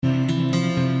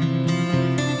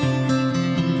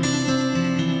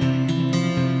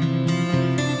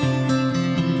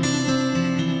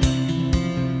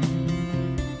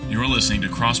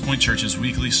Crosspoint Church's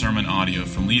weekly sermon audio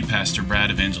from lead pastor Brad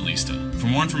Evangelista. For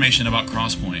more information about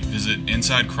Crosspoint, visit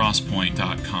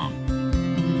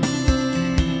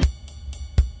insidecrosspoint.com.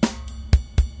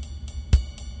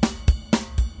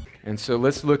 And so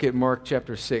let's look at Mark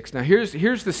chapter 6. Now here's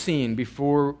the scene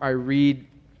before I read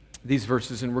these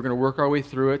verses, and we're going to work our way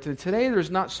through it. And today there's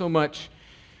not so much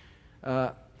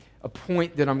a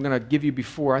point that I'm going to give you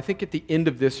before. I think at the end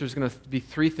of this there's going to be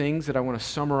three things that I want to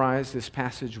summarize this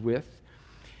passage with.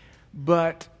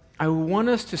 But I want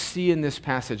us to see in this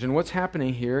passage, and what's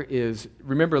happening here is,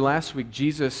 remember last week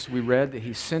Jesus, we read that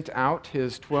he sent out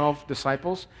his 12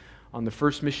 disciples on the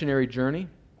first missionary journey,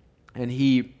 and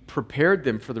he prepared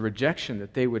them for the rejection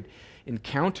that they would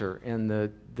encounter and the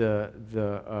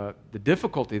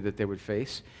difficulty that they would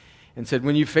face, and said,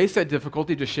 when you face that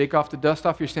difficulty, just shake off the dust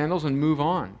off your sandals and move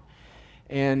on.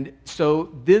 And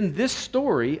so then this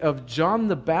story of John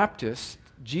the Baptist,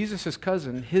 Jesus'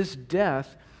 cousin, his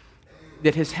death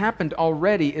that has happened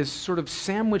already is sort of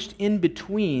sandwiched in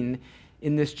between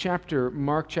in this chapter,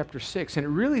 Mark chapter 6. And it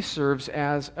really serves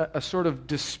as a sort of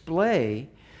display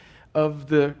of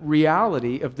the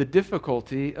reality of the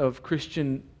difficulty of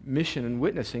Christian mission and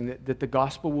witnessing, that the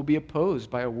gospel will be opposed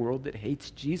by a world that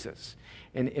hates Jesus.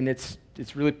 And it's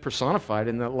really personified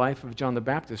in the life of John the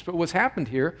Baptist. But what's happened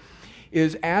here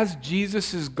is as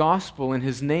Jesus' gospel and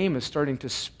his name is starting to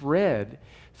spread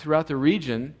throughout the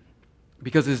region,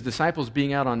 because his disciples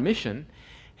being out on mission,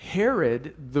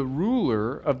 Herod, the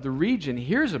ruler of the region,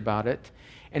 hears about it,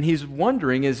 and he's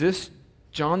wondering, is this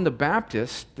John the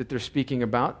Baptist that they're speaking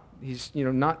about? He's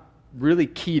not really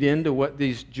keyed into what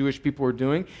these Jewish people are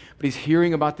doing, but he's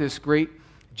hearing about this great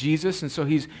Jesus, and so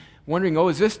he's wondering,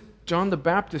 is this John the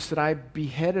Baptist that I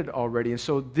beheaded already? And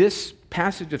so this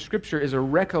passage of Scripture is a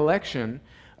recollection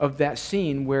of that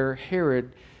scene where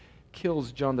Herod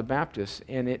kills John the Baptist,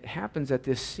 and it happens at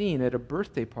this scene at a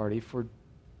birthday party for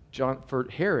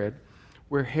Herod,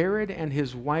 where Herod and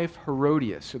his wife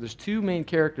Herodias, so there's two main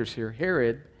characters here,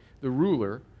 Herod, the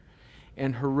ruler,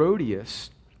 and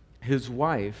Herodias, his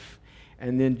wife,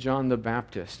 and then John the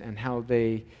Baptist, and how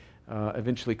they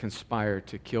eventually conspire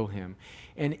to kill him.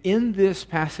 And in this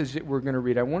passage that we're going to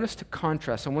read, I want us to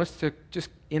contrast, I want us to just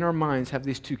in our minds have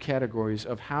these two categories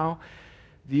of how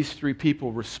these three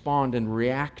people respond and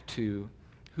react to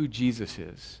who Jesus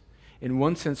is. In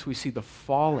one sense, we see the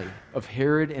folly of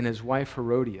Herod and his wife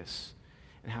Herodias,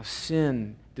 and how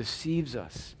sin deceives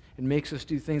us and makes us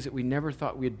do things that we never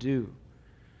thought we'd do,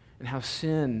 and how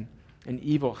sin and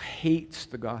evil hates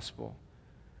the gospel.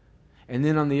 And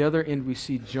then on the other end, we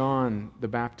see John the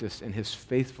Baptist and his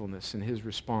faithfulness and his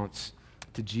response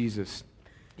to Jesus,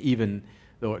 even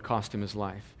though it cost him his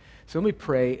life. So let me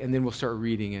pray, and then we'll start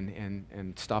reading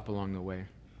and stop along the way.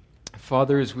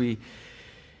 Father, as we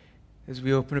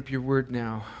open up your word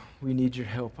now, we need your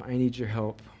help. I need your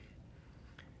help.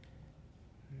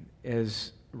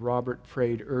 As Robert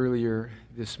prayed earlier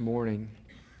this morning,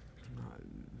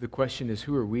 the question is,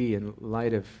 who are we in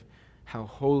light of how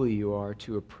holy you are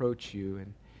to approach you?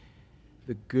 And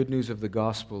the good news of the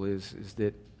gospel is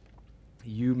that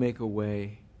you make a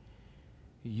way,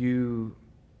 you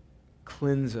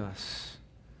cleanse us,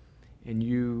 and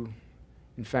you,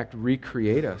 in fact,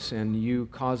 recreate us, and you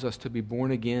cause us to be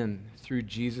born again through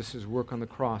Jesus' work on the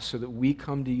cross, so that we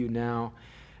come to you now,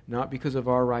 not because of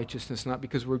our righteousness, not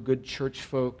because we're good church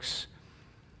folks.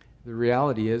 The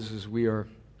reality is we are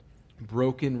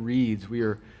broken reeds, we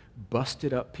are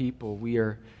busted up people, we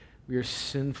are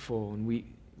sinful, and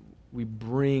we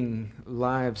bring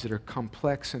lives that are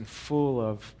complex and full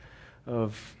of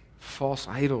false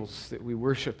idols that we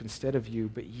worship instead of you.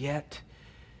 But yet,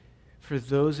 for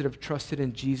those that have trusted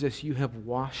in Jesus, you have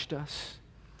washed us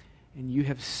and you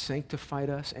have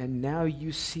sanctified us, and now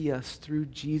you see us through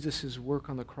Jesus' work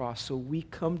on the cross. So we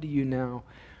come to you now,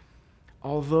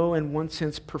 although in one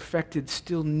sense perfected,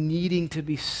 still needing to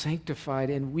be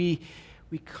sanctified, and we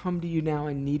come to you now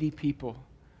in needy people.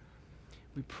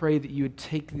 We pray that you would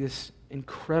take this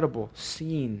incredible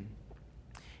scene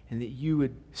and that you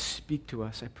would speak to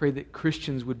us. I pray that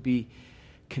Christians would be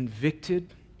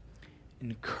convicted,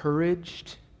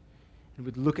 encouraged, and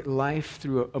would look at life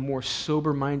through a more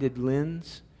sober-minded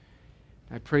lens.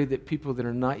 I pray that people that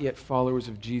are not yet followers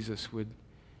of Jesus would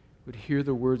hear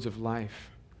the words of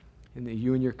life, and that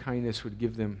you in your kindness would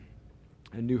give them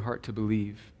a new heart to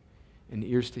believe and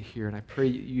ears to hear. And I pray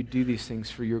you do these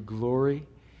things for your glory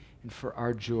and for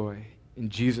our joy. In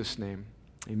Jesus' name,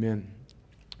 amen.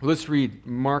 Well, let's read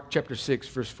Mark chapter 6,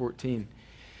 verse 14.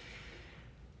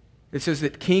 It says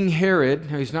that King Herod,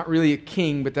 now he's not really a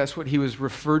king, but that's what he was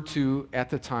referred to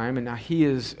at the time, and now he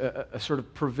is a sort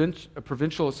of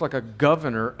provincial, it's like a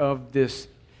governor of this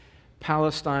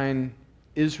Palestine,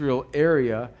 Israel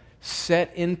area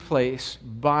set in place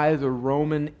by the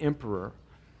Roman emperor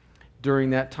during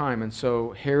that time. And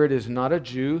so Herod is not a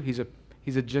Jew, he's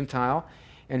a Gentile,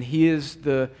 and he is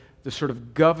the sort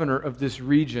of governor of this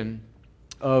region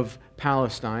of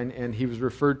Palestine, and he was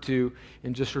referred to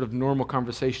in just sort of normal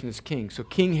conversation as king. So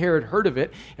King Herod heard of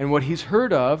it, and what he's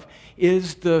heard of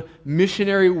is the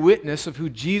missionary witness of who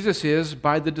Jesus is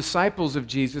by the disciples of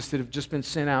Jesus that have just been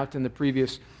sent out in the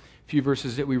previous few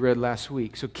verses that we read last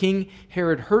week. So King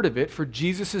Herod heard of it, for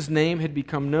Jesus' name had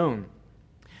become known.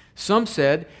 Some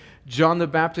said, John the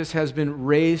Baptist has been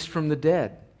raised from the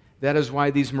dead. That is why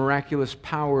these miraculous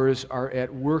powers are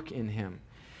at work in him.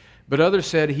 But others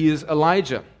said he is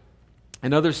Elijah.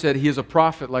 And others said he is a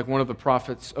prophet like one of the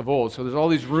prophets of old. So there's all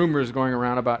these rumors going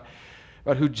around about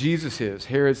who Jesus is.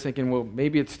 Herod's thinking, well,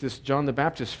 maybe it's this John the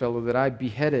Baptist fellow that I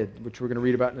beheaded, which we're going to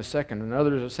read about in a second. And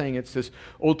others are saying it's this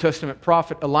Old Testament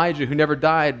prophet Elijah who never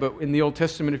died, but in the Old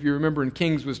Testament, if you remember in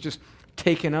Kings, was just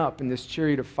taken up in this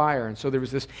chariot of fire. And so there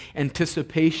was this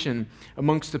anticipation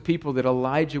amongst the people that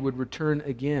Elijah would return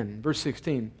again. Verse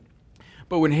 16.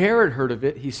 But when Herod heard of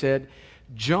it, he said,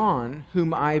 John,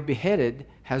 whom I beheaded,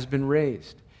 has been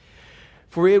raised.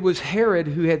 For it was Herod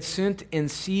who had sent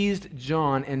and seized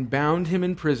John and bound him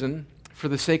in prison for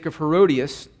the sake of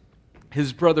Herodias,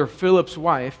 his brother Philip's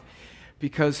wife,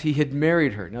 because he had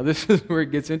married her. Now this is where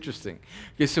it gets interesting.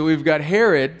 Okay, so we've got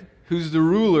Herod, who's the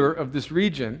ruler of this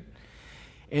region,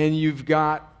 and you've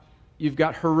got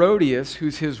Herodias,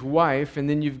 who's his wife, and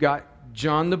then you've got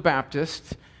John the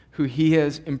Baptist, who he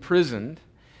has imprisoned.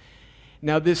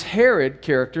 Now, this Herod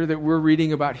character that we're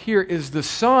reading about here is the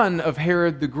son of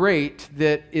Herod the Great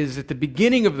that is at the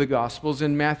beginning of the Gospels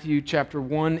in Matthew chapter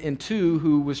 1 and 2,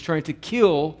 who was trying to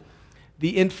kill the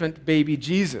infant baby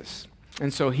Jesus.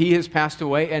 And so he has passed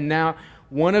away, and now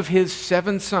one of his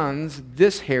 7 sons,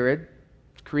 this Herod,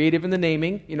 creative in the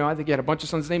naming, I think he had a bunch of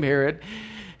sons named Herod,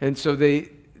 and so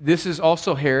this is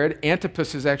also Herod.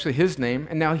 Antipas is actually his name,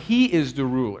 and now he is the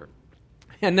ruler.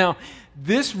 And now,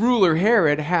 this ruler,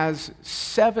 Herod, has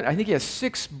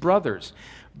 6 brothers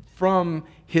from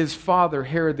his father,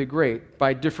 Herod the Great,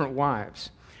 by different wives.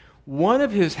 One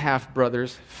of his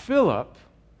half-brothers, Philip,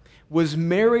 was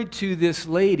married to this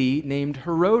lady named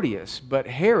Herodias. But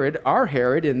Herod, our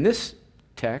Herod in this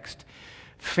text,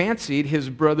 fancied his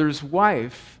brother's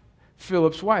wife,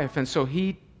 Philip's wife. And so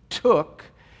he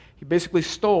basically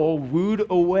stole, wooed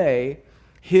away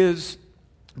his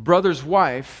brother's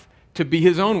wife to be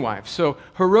his own wife. So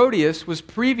Herodias was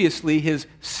previously his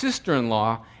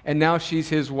sister-in-law, and now she's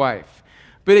his wife.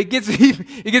 But it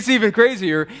gets even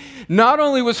crazier. Not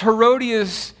only was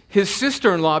Herodias his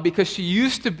sister-in-law because she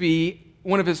used to be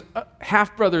one of his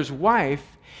half-brother's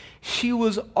wife, she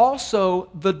was also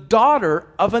the daughter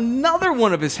of another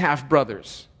one of his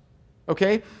half-brothers.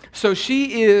 Okay? So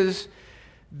she is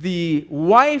the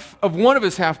wife of one of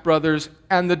his half-brothers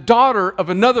and the daughter of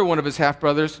another one of his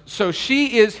half-brothers. So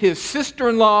she is his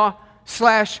sister-in-law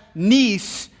 /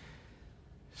 niece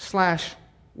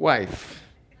 / wife.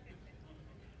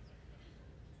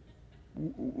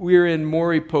 We're in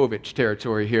Maury Povich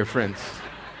territory here, friends.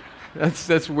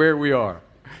 That's where we are.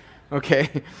 Okay?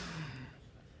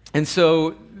 And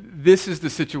so this is the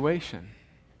situation.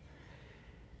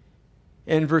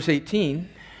 In verse 18,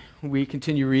 we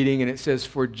continue reading, and it says,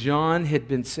 For John had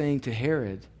been saying to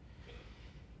Herod,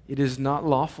 it is not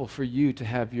lawful for you to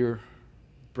have your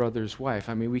brother's wife.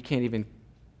 I mean, we can't even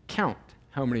count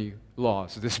how many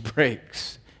laws this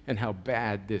breaks and how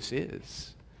bad this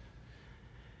is.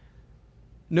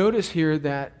 Notice here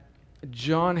that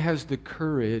John has the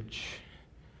courage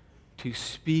to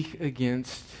speak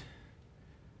against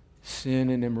sin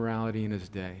and immorality in his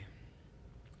day.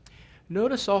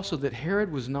 Notice also that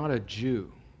Herod was not a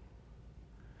Jew.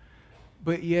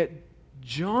 But yet,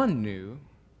 John knew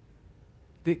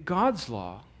that God's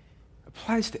law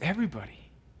applies to everybody.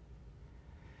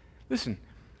 Listen,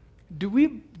 do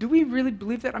we really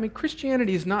believe that? I mean,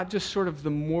 Christianity is not just sort of the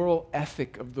moral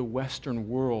ethic of the Western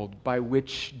world by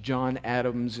which John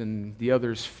Adams and the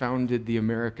others founded the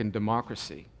American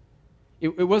democracy.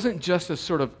 It wasn't just a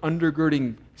sort of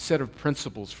undergirding set of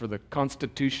principles for the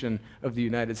Constitution of the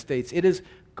United States. It is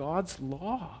God's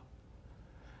law.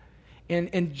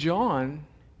 And John,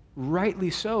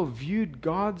 rightly so, viewed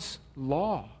God's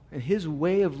law and his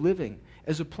way of living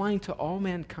as applying to all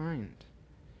mankind.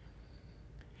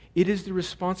 It is the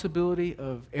responsibility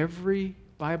of every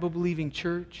Bible-believing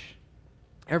church,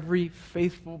 every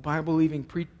faithful Bible-believing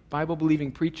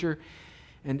preacher,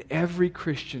 and every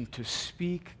Christian to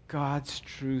speak God's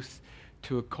truth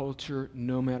to a culture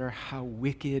no matter how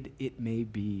wicked it may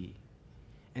be.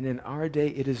 And in our day,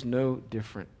 it is no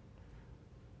different.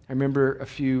 I remember a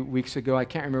few weeks ago, I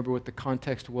can't remember what the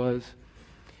context was,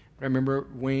 but I remember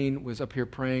Wayne was up here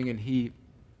praying, and he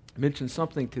mentioned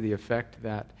something to the effect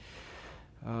that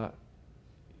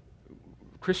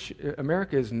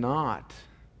America is not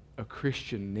a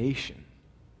Christian nation.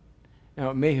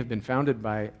 Now, it may have been founded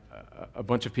by a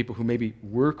bunch of people who maybe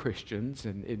were Christians,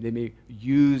 and they may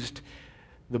used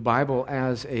the Bible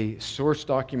as a source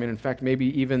document. In fact, maybe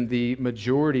even the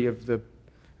majority of the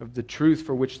truth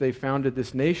for which they founded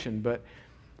this nation. But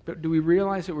do we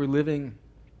realize that we're living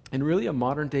in really a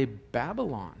modern-day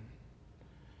Babylon?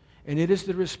 And it is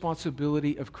the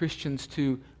responsibility of Christians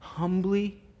to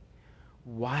humbly,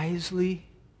 wisely,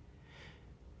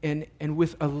 and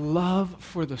with a love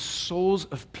for the souls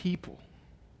of people,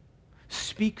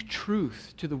 speak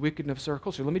truth to the wickedness of our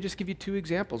culture. Let me just give you two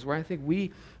examples where I think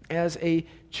we as a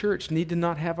church need to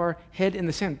not have our head in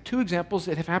the sand. Two examples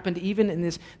that have happened even in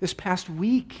this past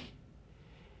week,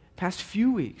 past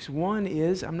few weeks. One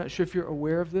is, I'm not sure if you're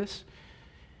aware of this,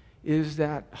 is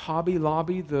that Hobby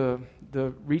Lobby, the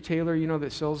retailer,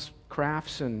 that sells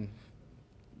crafts and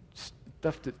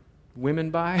stuff that women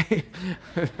buy.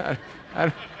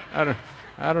 I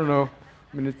don't know.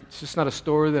 I mean, it's just not a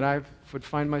store that I would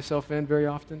find myself in very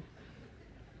often.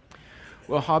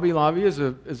 Well, Hobby Lobby is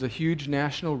a huge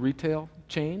national retail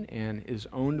chain and is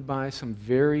owned by some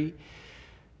very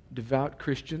devout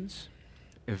Christians,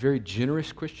 very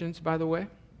generous Christians, by the way.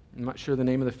 I'm not sure the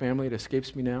name of the family. It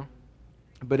escapes me now.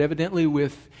 But evidently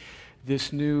with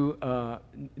this new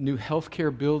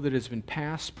healthcare bill that has been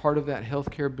passed, part of that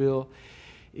healthcare bill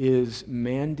is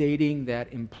mandating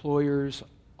that employers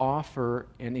offer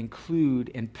and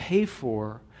include and pay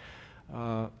for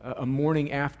a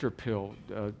morning after pill,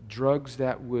 drugs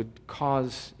that would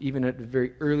cause, even at the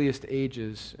very earliest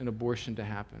ages, an abortion to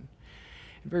happen.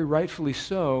 And very rightfully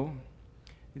so,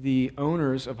 the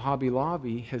owners of Hobby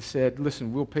Lobby has said,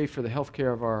 listen, we'll pay for the health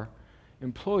care of our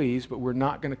employees, but we're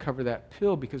not going to cover that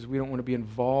pill because we don't want to be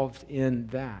involved in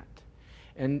that.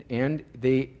 And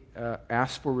they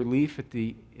asked for relief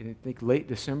in I think late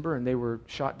December, and they were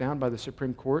shot down by the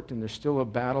Supreme Court, and there's still a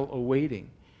battle awaiting.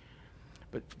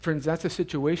 But friends, that's a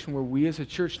situation where we as a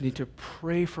church need to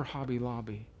pray for Hobby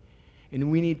Lobby, and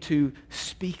we need to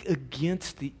speak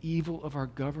against the evil of our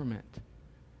government.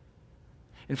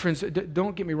 And friends,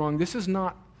 don't get me wrong,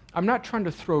 I'm not trying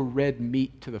to throw red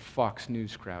meat to the Fox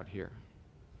News crowd here.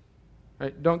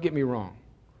 Right? Don't get me wrong.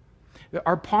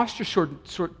 Our posture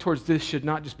towards this should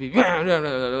not just be President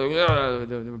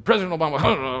Obama,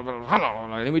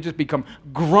 and we just become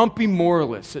grumpy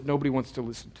moralists that nobody wants to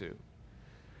listen to.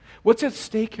 What's at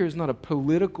stake here is not a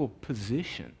political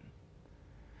position,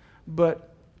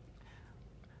 but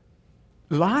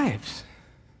lives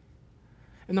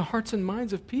and the hearts and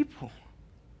minds of people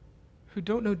who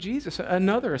don't know Jesus.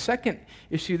 A second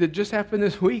issue that just happened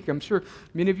this week, I'm sure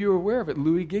many of you are aware of it.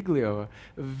 Louis Giglio,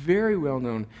 a very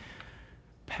well-known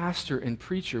pastor and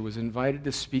preacher, was invited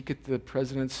to speak at the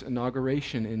president's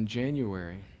inauguration in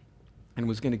January and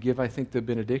was going to give, I think, the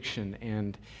benediction.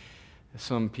 And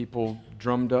some people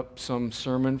drummed up some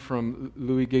sermon from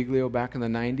Louis Giglio back in the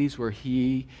 90s where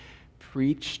he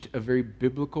preached a very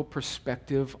biblical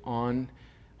perspective on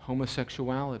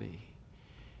homosexuality.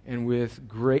 And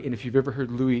and if you've ever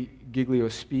heard Louis Giglio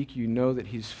speak, you know that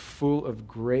he's full of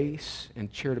grace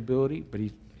and charitability, but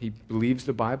he believes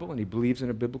the Bible and he believes in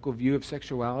a biblical view of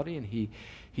sexuality, and he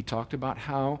talked about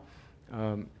how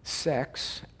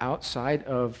sex outside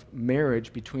of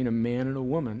marriage between a man and a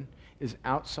woman is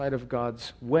outside of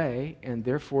God's way, and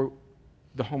therefore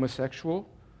the homosexual,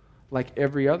 like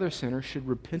every other sinner, should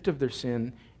repent of their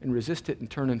sin and resist it and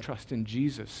turn and trust in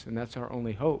Jesus, and that's our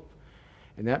only hope.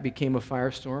 And that became a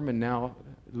firestorm, and now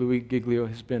Louis Giglio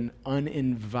has been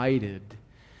uninvited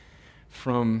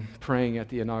from praying at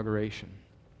the inauguration.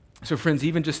 So friends,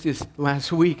 even just this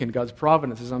last week in God's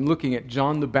providence, as I'm looking at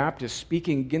John the Baptist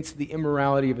speaking against the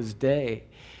immorality of his day,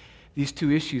 these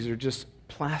two issues are just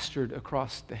plastered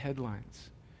across the headlines.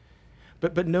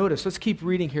 But notice, let's keep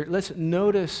reading here. Let's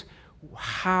notice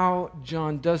how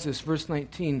John does this. Verse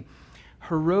 19,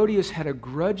 Herodias had a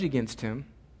grudge against him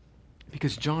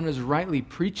because John is rightly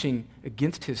preaching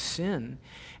against his sin,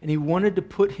 and he wanted to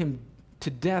put him to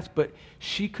death, but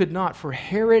she could not, for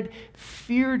Herod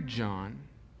feared John,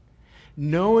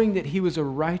 knowing that he was a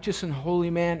righteous and holy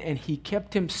man, and he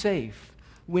kept him safe.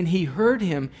 When he heard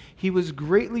him, he was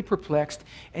greatly perplexed,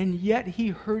 and yet he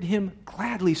heard him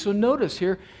gladly. So notice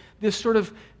here this sort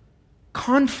of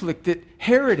conflict that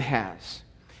Herod has.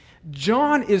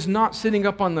 John is not sitting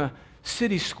up on the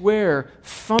city square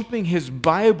thumping his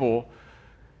Bible,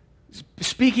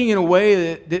 speaking in a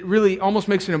way that really almost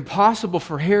makes it impossible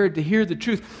for Herod to hear the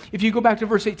truth. If you go back to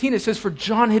verse 18, it says, "For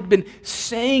John had been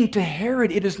saying to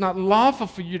Herod, 'It is not lawful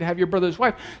for you to have your brother's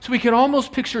wife.'" So we can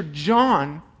almost picture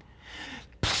John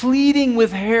pleading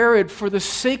with Herod for the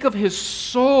sake of his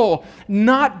soul,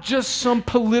 not just some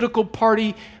political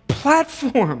party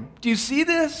platform. Do you see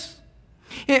this?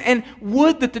 And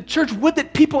would that the church, would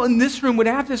that people in this room would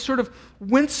have this sort of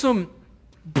winsome,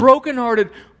 brokenhearted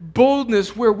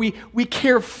boldness where we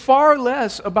care far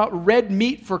less about red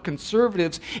meat for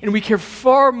conservatives and we care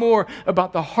far more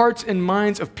about the hearts and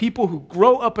minds of people who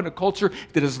grow up in a culture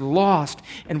that is lost,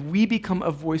 and we become a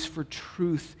voice for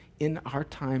truth in our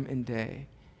time and day.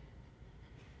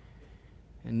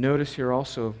 And notice here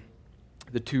also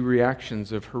the two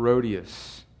reactions of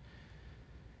Herodias.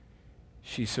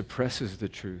 She suppresses the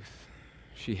truth.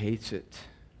 She hates it,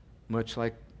 much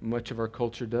like much of our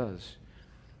culture does.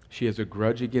 She has a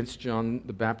grudge against John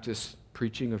the Baptist's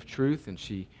preaching of truth, and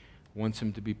she wants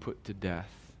him to be put to death.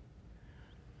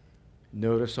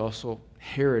 Notice also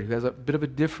Herod, who has a bit of a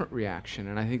different reaction,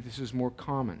 and I think this is more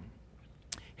common.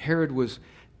 Herod was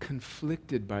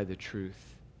conflicted by the truth.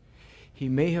 He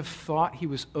may have thought he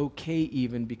was okay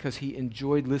even because he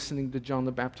enjoyed listening to John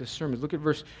the Baptist's sermons. Look at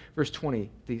verse 20,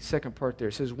 the second part there.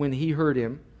 It says, "When he heard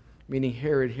him," meaning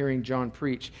Herod hearing John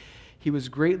preach, "he was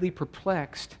greatly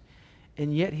perplexed,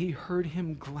 and yet he heard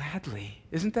him gladly."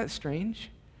 Isn't that strange?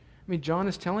 I mean, John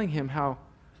is telling him how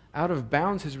out of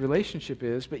bounds his relationship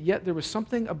is, but yet there was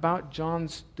something about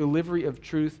John's delivery of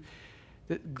truth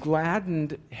that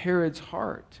gladdened Herod's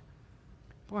heart.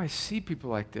 Boy, I see people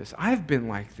like this. I've been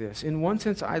like this. In one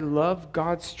sense, I love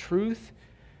God's truth,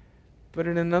 but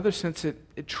in another sense,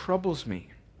 it troubles me.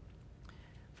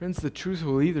 Friends, the truth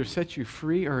will either set you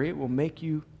free or it will make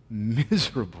you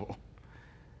miserable.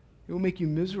 It will make you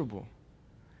miserable.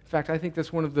 In fact, I think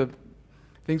that's one of the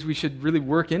things we should really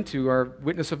work into our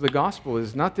witness of the gospel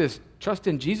is not this trust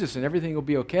in Jesus and everything will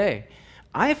be okay.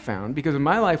 I found, because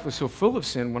my life was so full of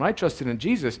sin when I trusted in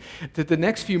Jesus, that the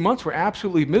next few months were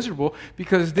absolutely miserable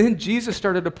because then Jesus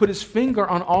started to put his finger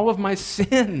on all of my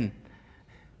sin.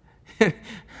 I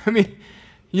mean,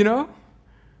 you know,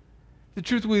 the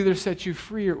truth will either set you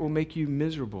free or it will make you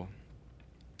miserable.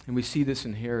 And we see this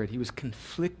in Herod. He was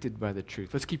conflicted by the truth.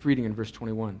 Let's keep reading in verse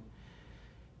 21.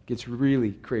 It gets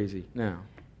really crazy now,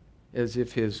 as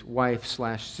if his wife /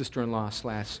 sister-in-law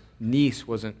 / niece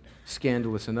wasn't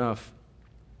scandalous enough.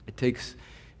 It takes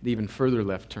an even further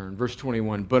left turn. Verse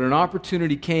 21, "But an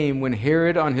opportunity came when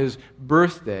Herod on his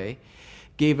birthday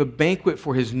gave a banquet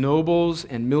for his nobles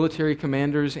and military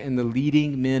commanders and the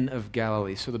leading men of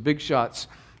Galilee." So the big shots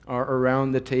are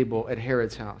around the table at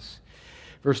Herod's house.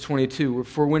 Verse 22,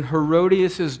 "For when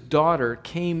Herodias' daughter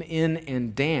came in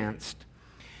and danced,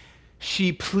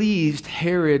 she pleased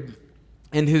Herod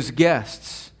and his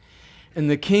guests. And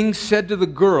the king said to the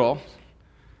girl,"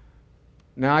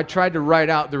 now, I tried to write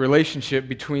out the relationship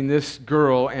between this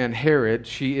girl and Herod.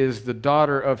 She is the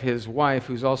daughter of his wife,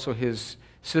 who's also his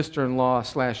sister-in-law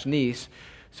 / niece.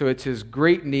 So it's his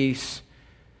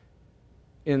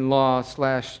great-niece-in-law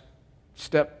 /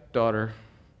 stepdaughter.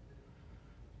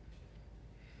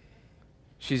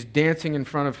 She's dancing in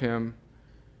front of him,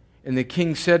 and the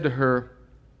king said to her,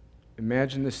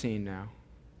 imagine the scene now,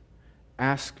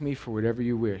 "Ask me for whatever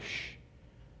you wish,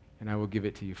 and I will give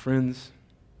it to you." Friends,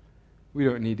 we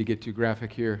don't need to get too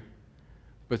graphic here,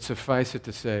 but suffice it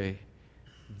to say,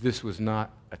 this was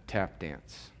not a tap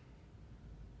dance.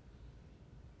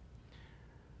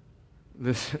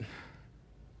 Listen,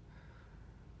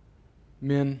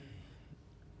 men,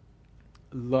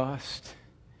 lust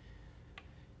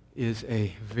is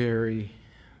a very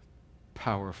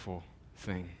powerful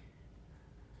thing.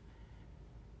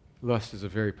 Lust is a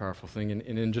very powerful thing, and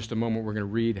in just a moment we're going to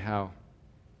read how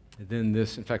then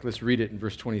this, in fact, let's read it in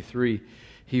verse 23.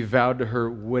 "He vowed to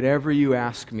her, 'Whatever you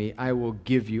ask me, I will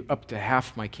give you up to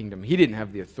half my kingdom.'" He didn't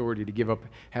have the authority to give up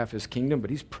half his kingdom,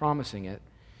 but he's promising it.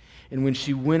 "And when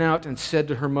she went out and said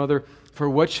to her mother, 'For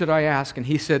what should I ask?' And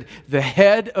he said, 'The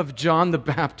head of John the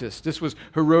Baptist.'" This was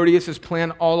Herodias'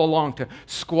 plan all along, to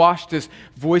squash this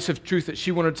voice of truth that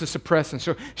she wanted to suppress. And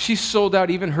so she sold out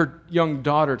even her young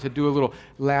daughter to do a little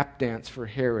lap dance for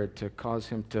Herod to cause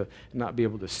him to not be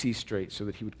able to see straight so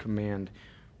that he would command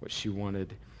what she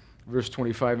wanted. Verse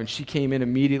 25, "And she came in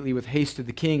immediately with haste to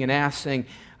the king and asked, saying,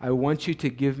 'I want you to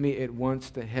give me at once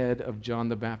the head of John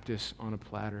the Baptist on a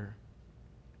platter.'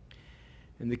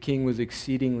 And the king was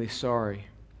exceedingly sorry,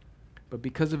 but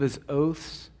because of his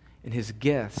oaths and his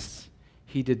guests,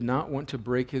 he did not want to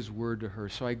break his word to her."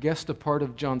 So I guess the part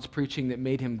of John's preaching that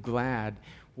made him glad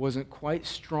wasn't quite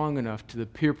strong enough to the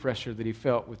peer pressure that he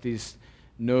felt with these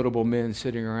notable men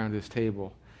sitting around his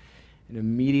table. And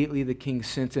immediately the king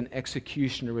sent an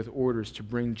executioner with orders to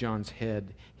bring John's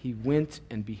head. He went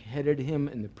and beheaded him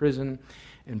in the prison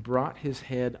and brought his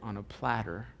head on a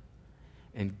platter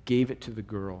and gave it to the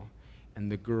girl,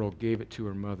 and the girl gave it to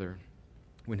her mother.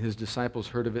 When his disciples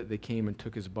heard of it, they came and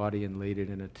took his body and laid it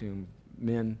in a tomb.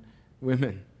 Men,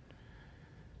 women,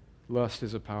 lust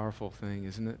is a powerful thing,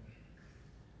 isn't it?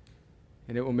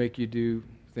 And it will make you do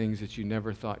things that you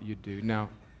never thought you'd do. Now,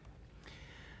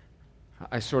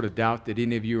 I sort of doubt that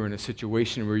any of you are in a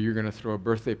situation where you're going to throw a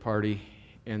birthday party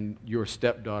and your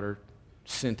stepdaughter,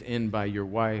 sent in by your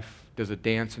wife, does a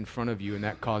dance in front of you and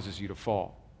that causes you to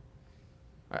fall.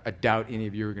 I doubt any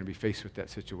of you are going to be faced with that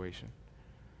situation.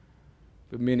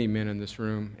 But many men in this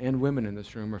room and women in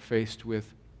this room are faced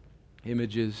with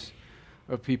images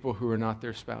of people who are not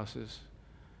their spouses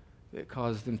that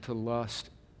cause them to lust,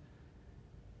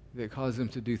 that cause them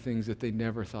to do things that they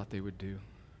never thought they would do.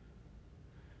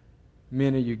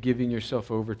 Men, are you giving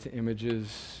yourself over to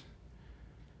images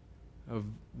of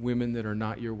women that are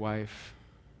not your wife?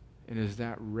 And is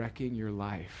that wrecking your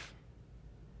life?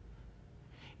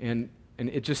 And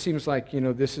it just seems like,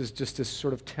 this is just this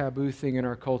sort of taboo thing in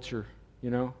our culture, I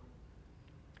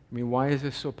mean, why is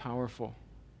this so powerful?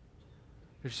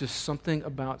 There's just something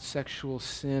about sexual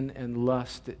sin and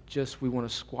lust that we want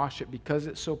to squash it because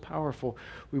it's so powerful.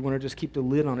 We want to just keep the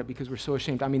lid on it because we're so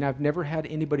ashamed. I mean, I've never had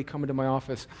anybody come into my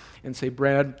office and say,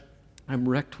 Brad, I'm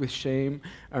wrecked with shame.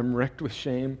 I'm wrecked with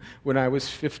shame. When I was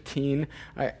 15,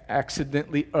 I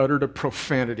accidentally uttered a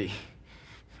profanity,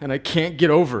 and I can't get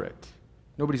over it.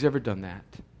 Nobody's ever done that.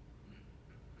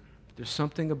 There's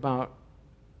something about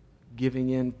giving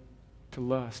in to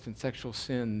lust and sexual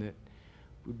sin that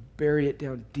we bury it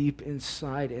down deep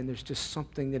inside, and there's just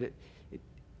something that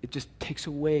it just takes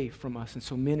away from us. And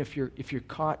so, men, if you're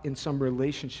caught in some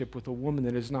relationship with a woman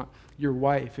that is not your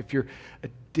wife, if you're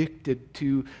addicted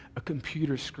to a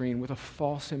computer screen with a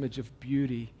false image of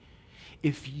beauty,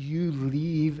 if you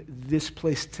leave this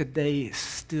place today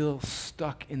still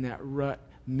stuck in that rut,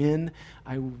 men,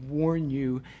 I warn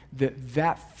you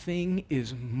that thing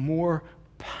is more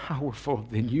powerful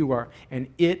than you are, and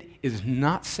it is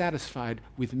not satisfied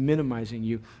with minimizing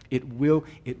you. It will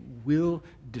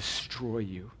destroy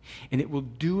you, and it will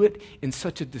do it in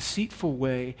such a deceitful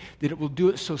way that it will do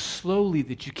it so slowly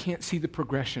that you can't see the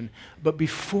progression. But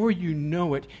before you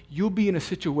know it, you'll be in a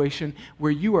situation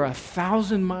where you are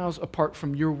 1,000 miles apart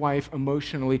from your wife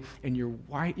emotionally, and your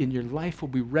life will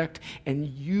be wrecked, and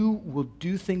you will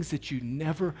do things that you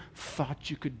never thought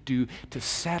you could do to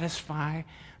satisfy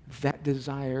that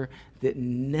desire that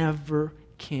never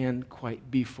can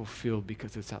quite be fulfilled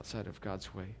because it's outside of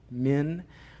God's way. Men,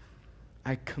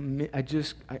 I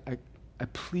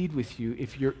plead with you,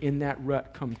 if you're in that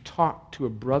rut, come talk to a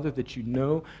brother that you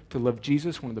know to love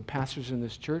Jesus, one of the pastors in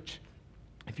this church.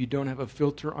 If you don't have a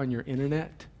filter on your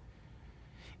internet,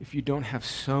 if you don't have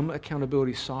some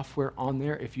accountability software on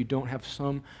there, if you don't have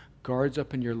some guards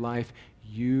up in your life,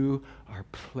 you are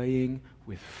playing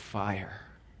with fire.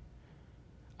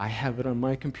 I have it on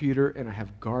my computer, and I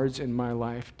have guards in my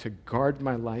life to guard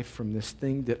my life from this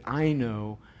thing that I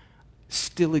know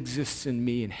still exists in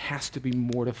me and has to be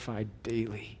mortified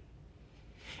daily.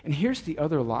 And here's the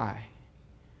other lie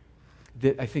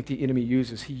that I think the enemy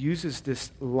uses. He uses this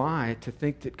lie to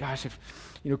think that, gosh, if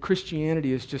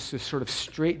Christianity is just this sort of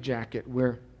straitjacket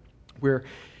where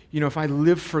if I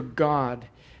live for God,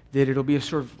 that it'll be a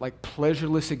sort of like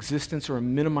pleasureless existence or a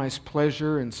minimized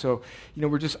pleasure. And so,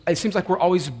 it seems like we're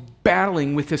always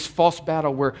battling with this false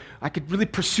battle where I could really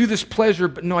pursue this pleasure,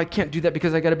 but no, I can't do that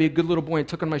because I got to be a good little boy and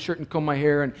tuck on my shirt and comb my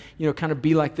hair and, kind of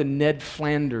be like the Ned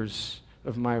Flanders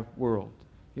of my world.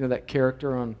 That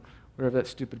character on whatever that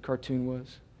stupid cartoon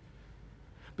was.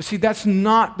 But see, that's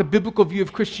not the biblical view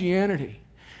of Christianity.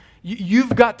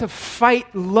 You've got to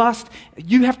fight lust.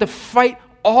 You have to fight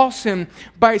all sin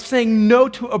by saying no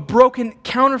to a broken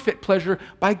counterfeit pleasure,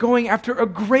 by going after a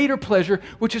greater pleasure,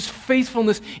 which is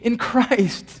faithfulness in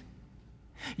Christ.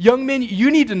 Young men,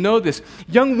 you need to know this.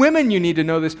 Young women, you need to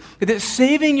know this, that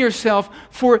saving yourself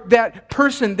for that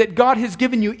person that God has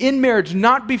given you in marriage,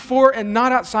 not before and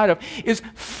not outside of, is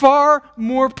far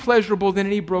more pleasurable than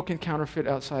any broken counterfeit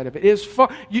outside of it.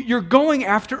 You're going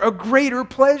after a greater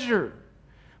pleasure.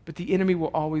 But the enemy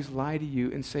will always lie to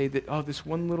you and say that, this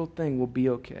one little thing will be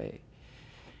okay.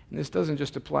 And this doesn't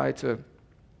just apply to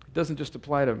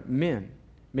men.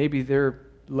 Maybe their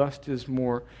lust is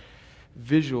more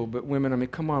visual, but women,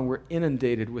 come on, we're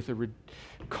inundated with a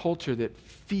culture that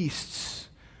feasts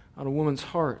on a woman's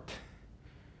heart.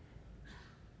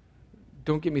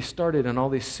 Don't get me started on all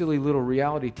these silly little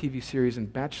reality TV series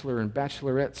and bachelor and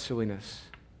bachelorette silliness.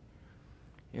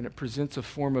 And it presents a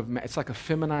form of, it's like a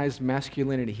feminized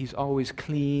masculinity. He's always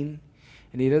clean,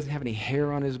 and he doesn't have any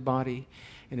hair on his body,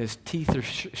 and his teeth are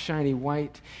shiny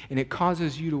white, and it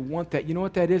causes you to want that. You know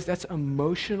what that is? That's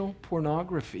emotional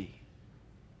pornography.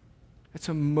 That's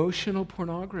emotional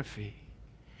pornography.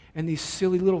 And these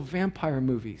silly little vampire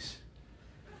movies.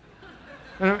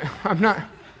 And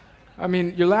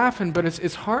you're laughing, but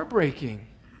it's heartbreaking.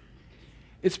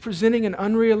 It's presenting an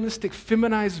unrealistic,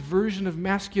 feminized version of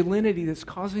masculinity that's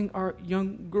causing our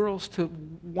young girls to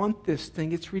want this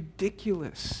thing. It's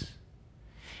ridiculous.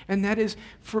 And that is,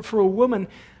 for a woman,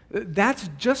 that's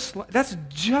just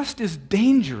as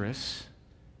dangerous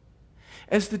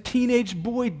as the teenage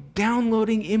boy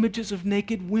downloading images of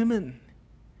naked women.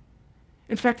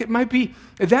 In fact, it might be,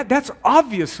 that's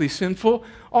obviously sinful.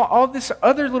 All this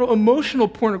other little emotional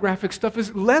pornographic stuff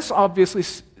is less obviously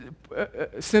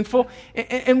sinful,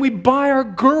 and we buy our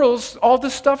girls all the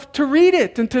stuff to read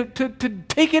it and to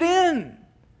take it in.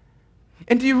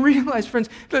 And do you realize, friends,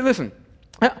 listen,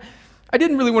 I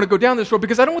didn't really want to go down this road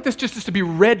because I don't want this just to be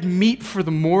red meat for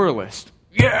the moralist.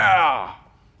 Yeah,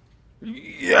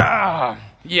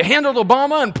 you handled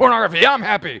Obama and pornography. Yeah, I'm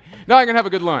happy. Now I can have a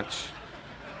good lunch.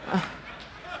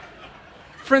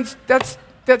 Friends, that's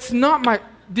not my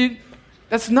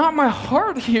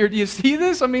heart here. Do you see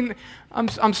this? I mean,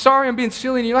 I'm sorry I'm being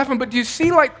silly and you're laughing, but do you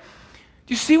see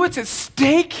what's at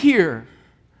stake here?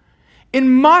 In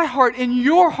my heart, in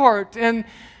your heart, and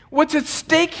what's at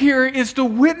stake here is the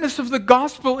witness of the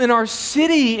gospel in our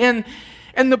city and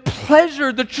the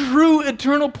pleasure, the true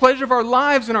eternal pleasure of our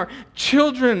lives and our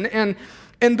children and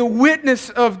the witness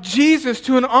of Jesus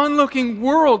to an onlooking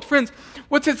world. Friends,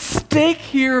 what's at stake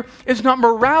here is not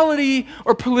morality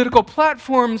or political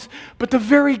platforms, but the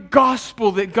very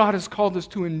gospel that God has called us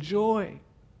to enjoy.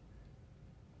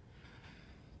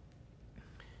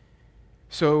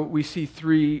 So we see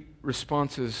three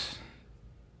responses.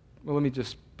 Well,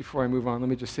 before I move on, let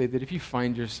me just say that if you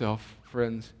find yourself,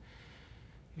 friends,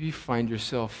 if you find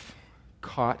yourself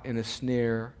caught in a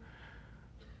snare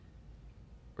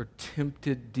or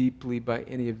tempted deeply by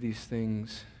any of these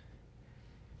things,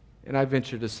 and I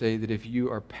venture to say that if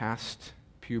you are past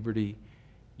puberty,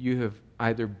 you have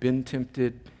either been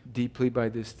tempted deeply by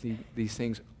these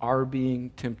things, are being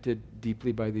tempted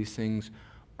deeply by these things,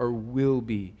 or will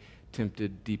be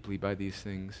tempted deeply by these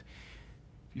things.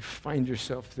 If you find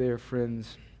yourself there,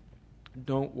 friends,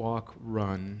 don't walk,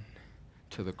 run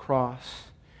to the cross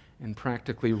and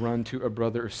practically run to a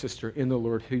brother or sister in the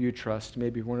Lord who you trust,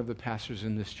 maybe one of the pastors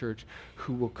in this church,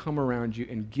 who will come around you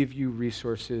and give you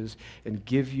resources and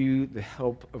give you the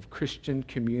help of Christian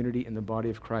community in the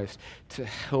body of Christ to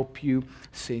help you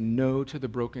say no to the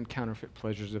broken counterfeit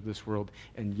pleasures of this world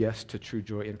and yes to true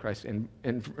joy in Christ. And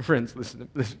friends, listen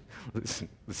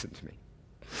to me.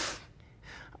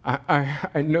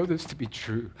 I know this to be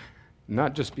true,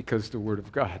 not just because the Word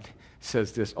of God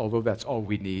says this, although that's all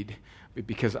we need, but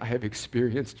because I have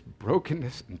experienced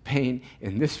brokenness and pain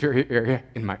in this very area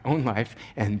in my own life,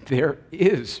 and there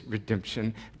is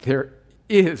redemption, there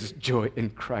is joy in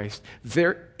Christ,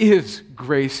 there is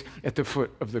grace at the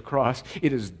foot of the cross.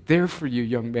 It is there for you,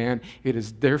 young man, it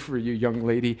is there for you, young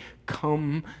lady.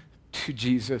 Come to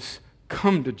Jesus.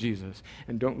 Come to Jesus,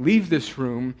 and don't leave this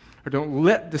room or don't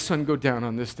let the sun go down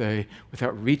on this day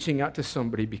without reaching out to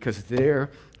somebody, because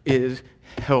there is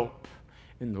help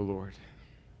in the Lord.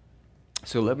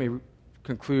 So let me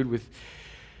conclude with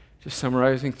just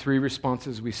summarizing three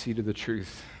responses we see to the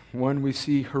truth. One, we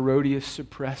see Herodias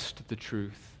suppressed the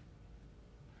truth.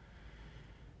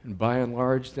 And by and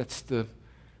large, that's the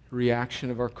reaction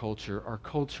of our culture. Our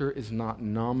culture is not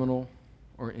nominal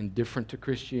or indifferent to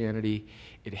Christianity.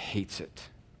 It hates it.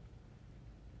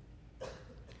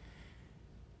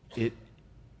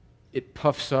 It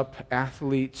puffs up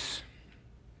athletes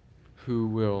who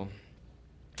will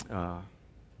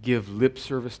give lip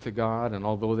service to God, and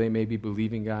although they may be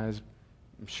believing guys,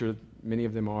 I'm sure many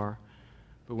of them are,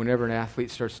 but whenever an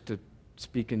athlete starts to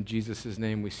speak in Jesus'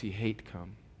 name, we see hate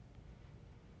come.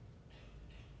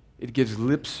 It gives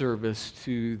lip service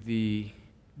to the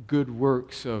good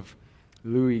works of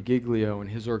Louis Giglio and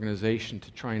his organization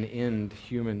to try and end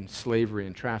human slavery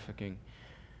and trafficking.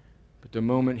 But the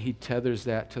moment he tethers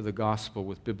that to the gospel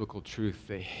with biblical truth,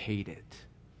 they hate it.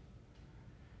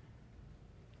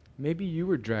 Maybe you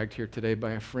were dragged here today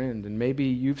by a friend, and maybe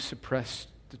you've suppressed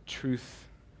the truth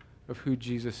of who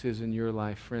Jesus is in your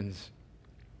life. Friends,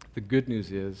 the good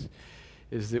news is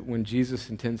is that when Jesus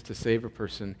intends to save a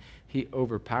person, he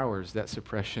overpowers that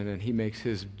suppression and he makes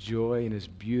his joy and his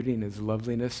beauty and his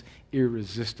loveliness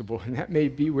irresistible. And that may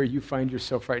be where you find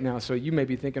yourself right now. So you may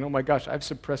be thinking, oh my gosh, I've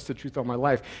suppressed the truth all my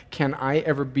life. Can I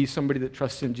ever be somebody that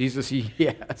trusts in Jesus?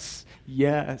 Yes,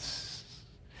 yes.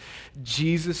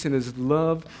 Jesus and his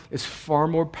love is far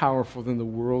more powerful than the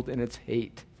world and its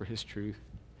hate for his truth.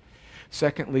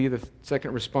 Secondly, the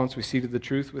second response we see to the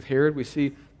truth with Herod, we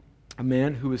see a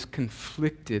man who is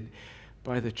conflicted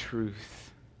by the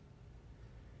truth.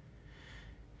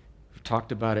 We've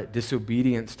talked about it.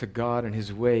 Disobedience to God and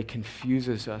his way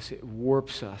confuses us, it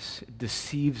warps us, it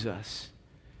deceives us,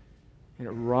 and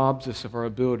it robs us of our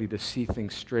ability to see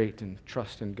things straight and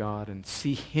trust in God and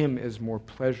see him as more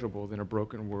pleasurable than a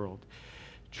broken world.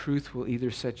 Truth will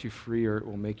either set you free or it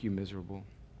will make you miserable.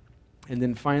 And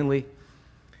then finally,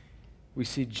 we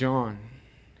see John,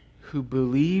 who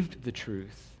believed the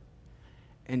truth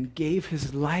and gave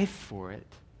his life for it,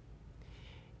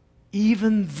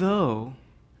 even though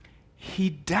he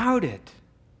doubted.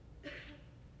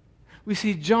 We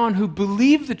see John, who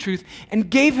believed the truth and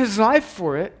gave his life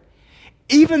for it,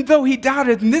 even though he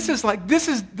doubted. And this is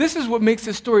what makes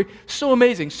this story so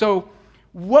amazing. So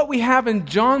what we have in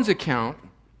John's account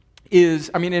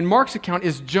in Mark's account,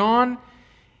 is John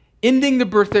ending the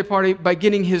birthday party by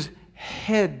getting his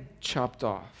head chopped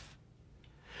off.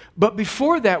 But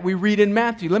before that, we read in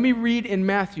Matthew. Let me read in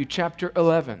Matthew chapter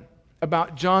 11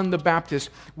 about John the Baptist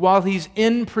while he's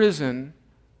in prison,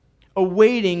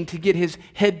 awaiting to get his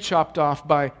head chopped off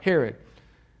by Herod.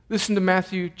 Listen to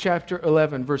Matthew chapter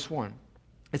 11, verse 1.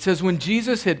 It says, when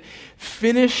Jesus had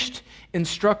finished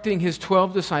instructing his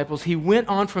 12 disciples, he went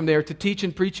on from there to teach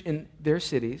and preach in their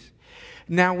cities.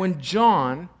 Now, when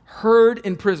John heard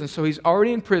in prison, so he's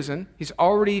already in prison, he's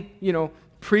already,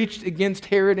 preached against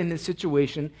Herod and his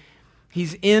situation.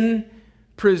 He's in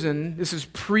prison. This is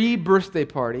pre-birthday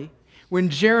party. When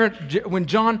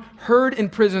John heard in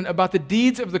prison about the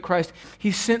deeds of the Christ,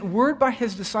 he sent word by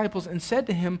his disciples and said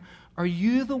to him, are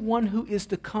you the one who is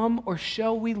to come, or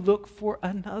shall we look for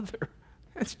another?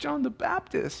 That's John the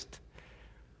Baptist.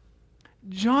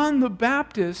 John the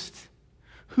Baptist,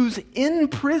 who's in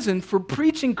prison for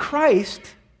preaching Christ,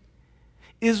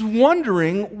 is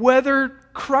wondering whether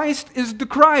Christ is the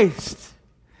Christ.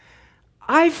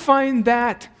 I find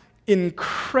that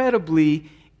incredibly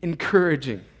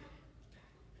encouraging.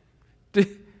 Do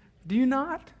you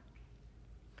not?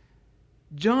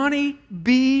 Johnny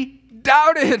B.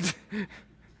 doubted.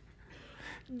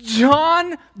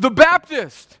 John the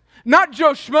Baptist, not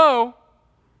Joe Schmo,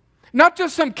 not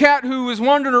just some cat who was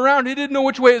wandering around, he didn't know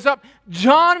which way is up.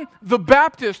 John the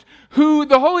Baptist, who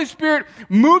the Holy Spirit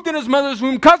moved in his mother's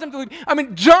womb, caused him to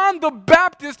leave. John the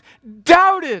Baptist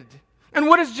doubted. And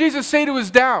what does Jesus say to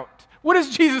his doubt? What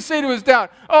does Jesus say to his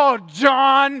doubt? Oh,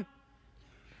 John,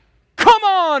 come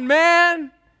on,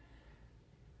 man.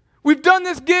 We've done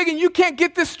this gig and you can't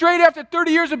get this straight after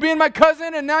 30 years of being my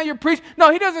cousin and now you're preaching.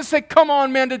 No, he doesn't say, come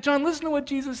on, man, to John. Listen to what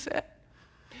Jesus said.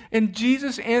 And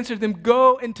Jesus answered them,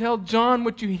 go and tell John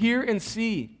what you hear and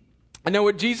see. And now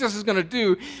what Jesus is going to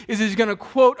do is he's going to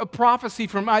quote a prophecy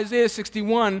from Isaiah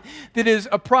 61 that is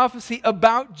a prophecy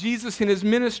about Jesus and his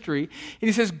ministry. And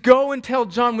he says, go and tell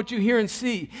John what you hear and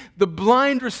see. The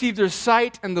blind receive their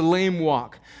sight and the lame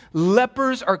walk.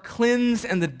 Lepers are cleansed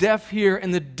and the deaf hear,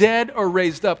 and the dead are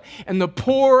raised up, and the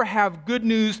poor have good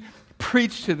news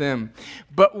preached to them.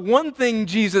 But one thing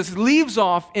Jesus leaves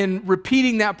off in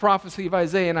repeating that prophecy of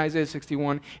Isaiah in Isaiah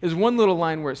 61 is one little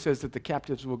line where it says that the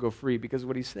captives will go free, because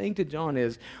what he's saying to John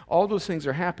is all those things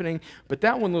are happening, but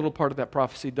that one little part of that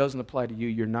prophecy doesn't apply to you.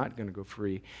 You're not going to go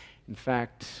free. In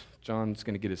fact, John's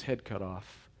going to get his head cut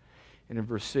off. And in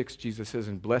verse 6, Jesus says,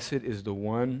 and blessed is the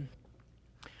one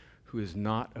who is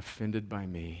not offended by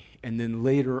me. And then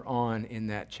later on in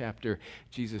that chapter,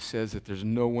 Jesus says that there's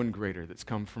no one greater that's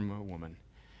come from a woman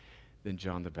than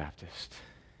John the Baptist.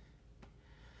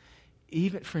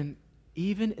 Even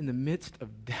in the midst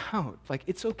of doubt,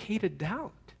 it's okay to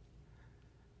doubt.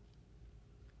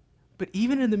 But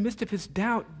even in the midst of his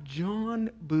doubt,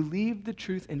 John believed the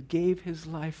truth and gave his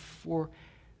life for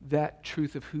that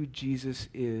truth of who Jesus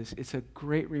is. It's a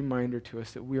great reminder to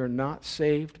us that we are not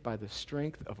saved by the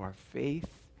strength of our faith,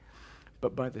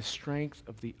 but by the strength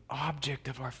of the object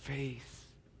of our faith.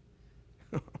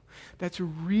 That's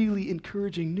really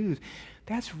encouraging news.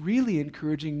 That's really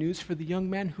encouraging news for the young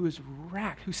man who is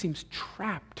racked, who seems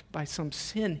trapped by some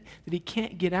sin that he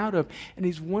can't get out of, and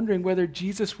he's wondering whether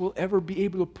Jesus will ever be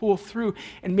able to pull through,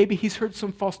 and maybe he's heard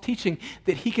some false teaching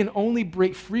that he can only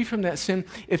break free from that sin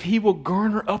if he will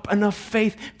garner up enough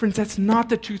faith. Friends, that's not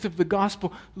the truth of the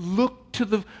gospel. Look to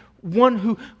the one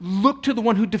who looked to the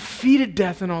one who defeated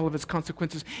death and all of its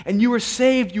consequences. And you were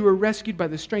saved, you were rescued by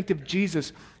the strength of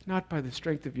Jesus, not by the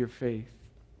strength of your faith.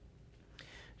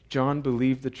 John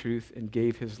believed the truth and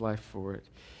gave his life for it,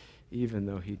 even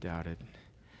though he doubted.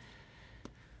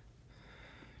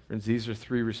 Friends, these are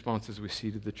three responses we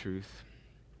see to the truth.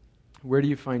 Where do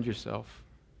you find yourself?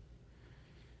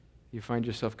 You find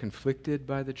yourself conflicted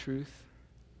by the truth?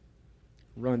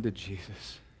 Run to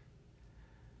Jesus.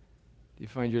 Do you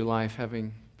find your life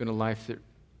having been a life that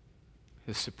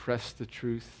has suppressed the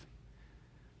truth?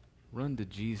 Run to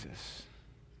Jesus.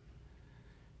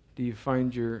 Do you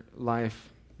find your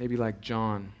life maybe like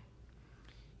John?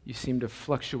 You seem to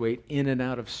fluctuate in and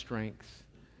out of strength,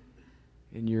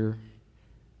 and you're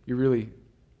really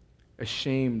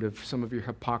ashamed of some of your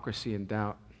hypocrisy and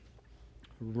doubt.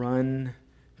 Run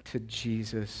to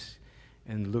Jesus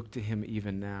and look to him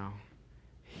even now.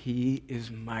 He is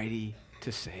mighty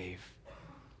to save.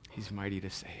 He's mighty to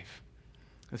save.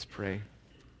 Let's pray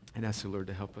and ask the Lord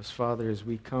to help us. Father, as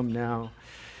we come now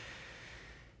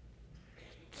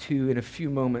to, in a few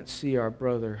moments, see our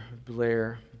brother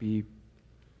Blair be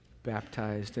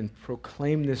baptized and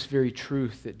proclaim this very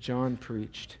truth that John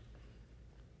preached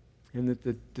and that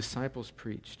the disciples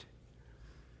preached.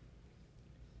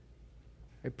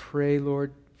 I pray,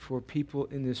 Lord, for people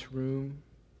in this room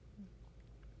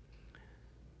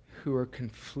who are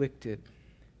conflicted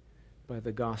by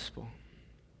the gospel.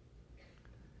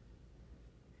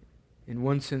 In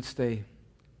one sense, they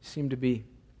seem to be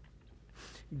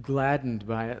gladdened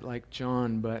by it like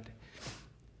John, but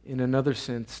in another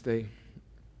sense,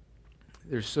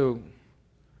 they're so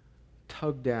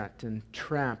tugged at and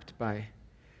trapped by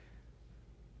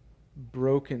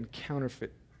broken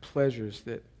counterfeit pleasures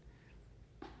that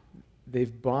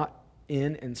they've bought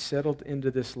in and settled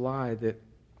into this lie that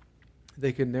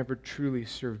they could never truly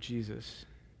serve Jesus.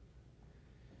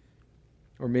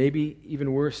 Or maybe,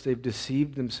 even worse, they've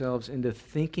deceived themselves into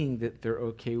thinking that they're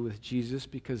okay with Jesus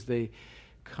because they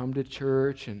come to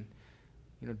church and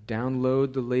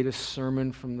download the latest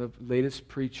sermon from the latest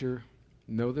preacher,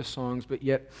 know the songs, but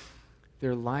yet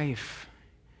their life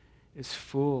is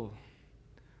full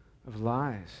of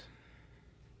lies.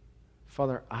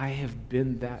 Father, I have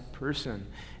been that person,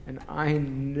 and I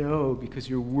know, because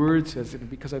your word says it, and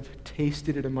because I've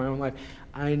tasted it in my own life,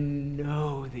 I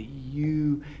know that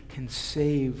you can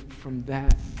save from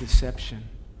that deception.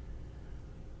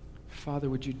 Father,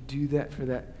 would you do that for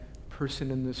that person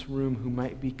in this room who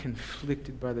might be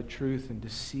conflicted by the truth and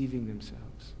deceiving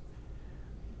themselves?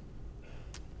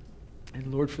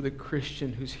 And Lord, for the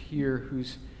Christian who's here,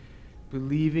 who's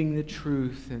believing the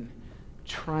truth and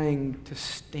trying to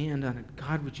stand on it,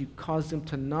 God, would you cause them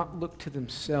to not look to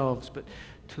themselves, but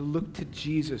to look to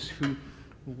Jesus, who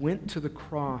went to the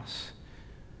cross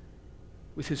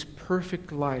with his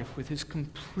perfect life, with his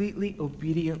completely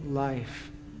obedient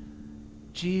life.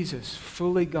 Jesus,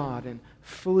 fully God and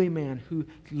fully man, who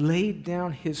laid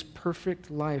down his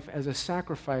perfect life as a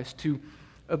sacrifice to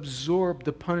absorb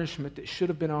the punishment that should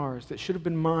have been ours, that should have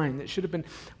been mine, that should have been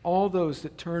all those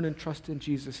that turn and trust in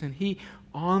Jesus. And he,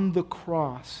 on the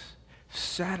cross,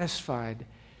 satisfied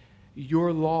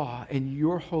your law and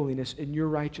your holiness and your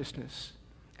righteousness.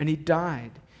 And he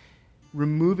died,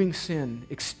 removing sin,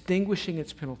 extinguishing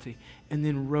its penalty, and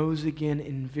then rose again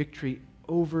in victory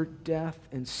over death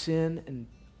and sin and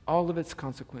all of its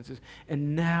consequences,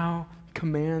 and now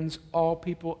commands all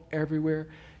people everywhere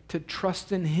to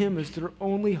trust in him as their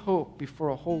only hope before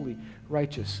a holy,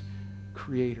 righteous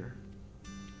Creator.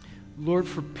 Lord,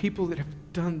 for people that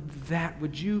have done that,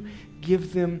 would you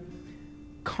give them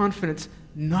confidence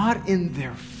not in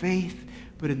their faith,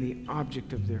 but in the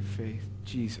object of their faith,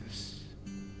 Jesus?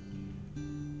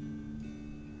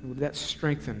 And would that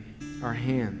strengthen our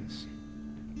hands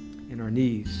and our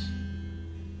knees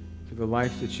for the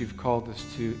life that you've called us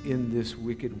to in this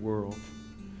wicked world,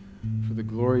 for the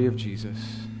glory of Jesus,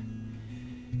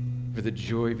 for the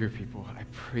joy of your people. I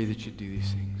pray that you do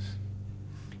these things.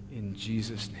 In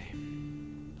Jesus'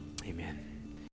 name, amen.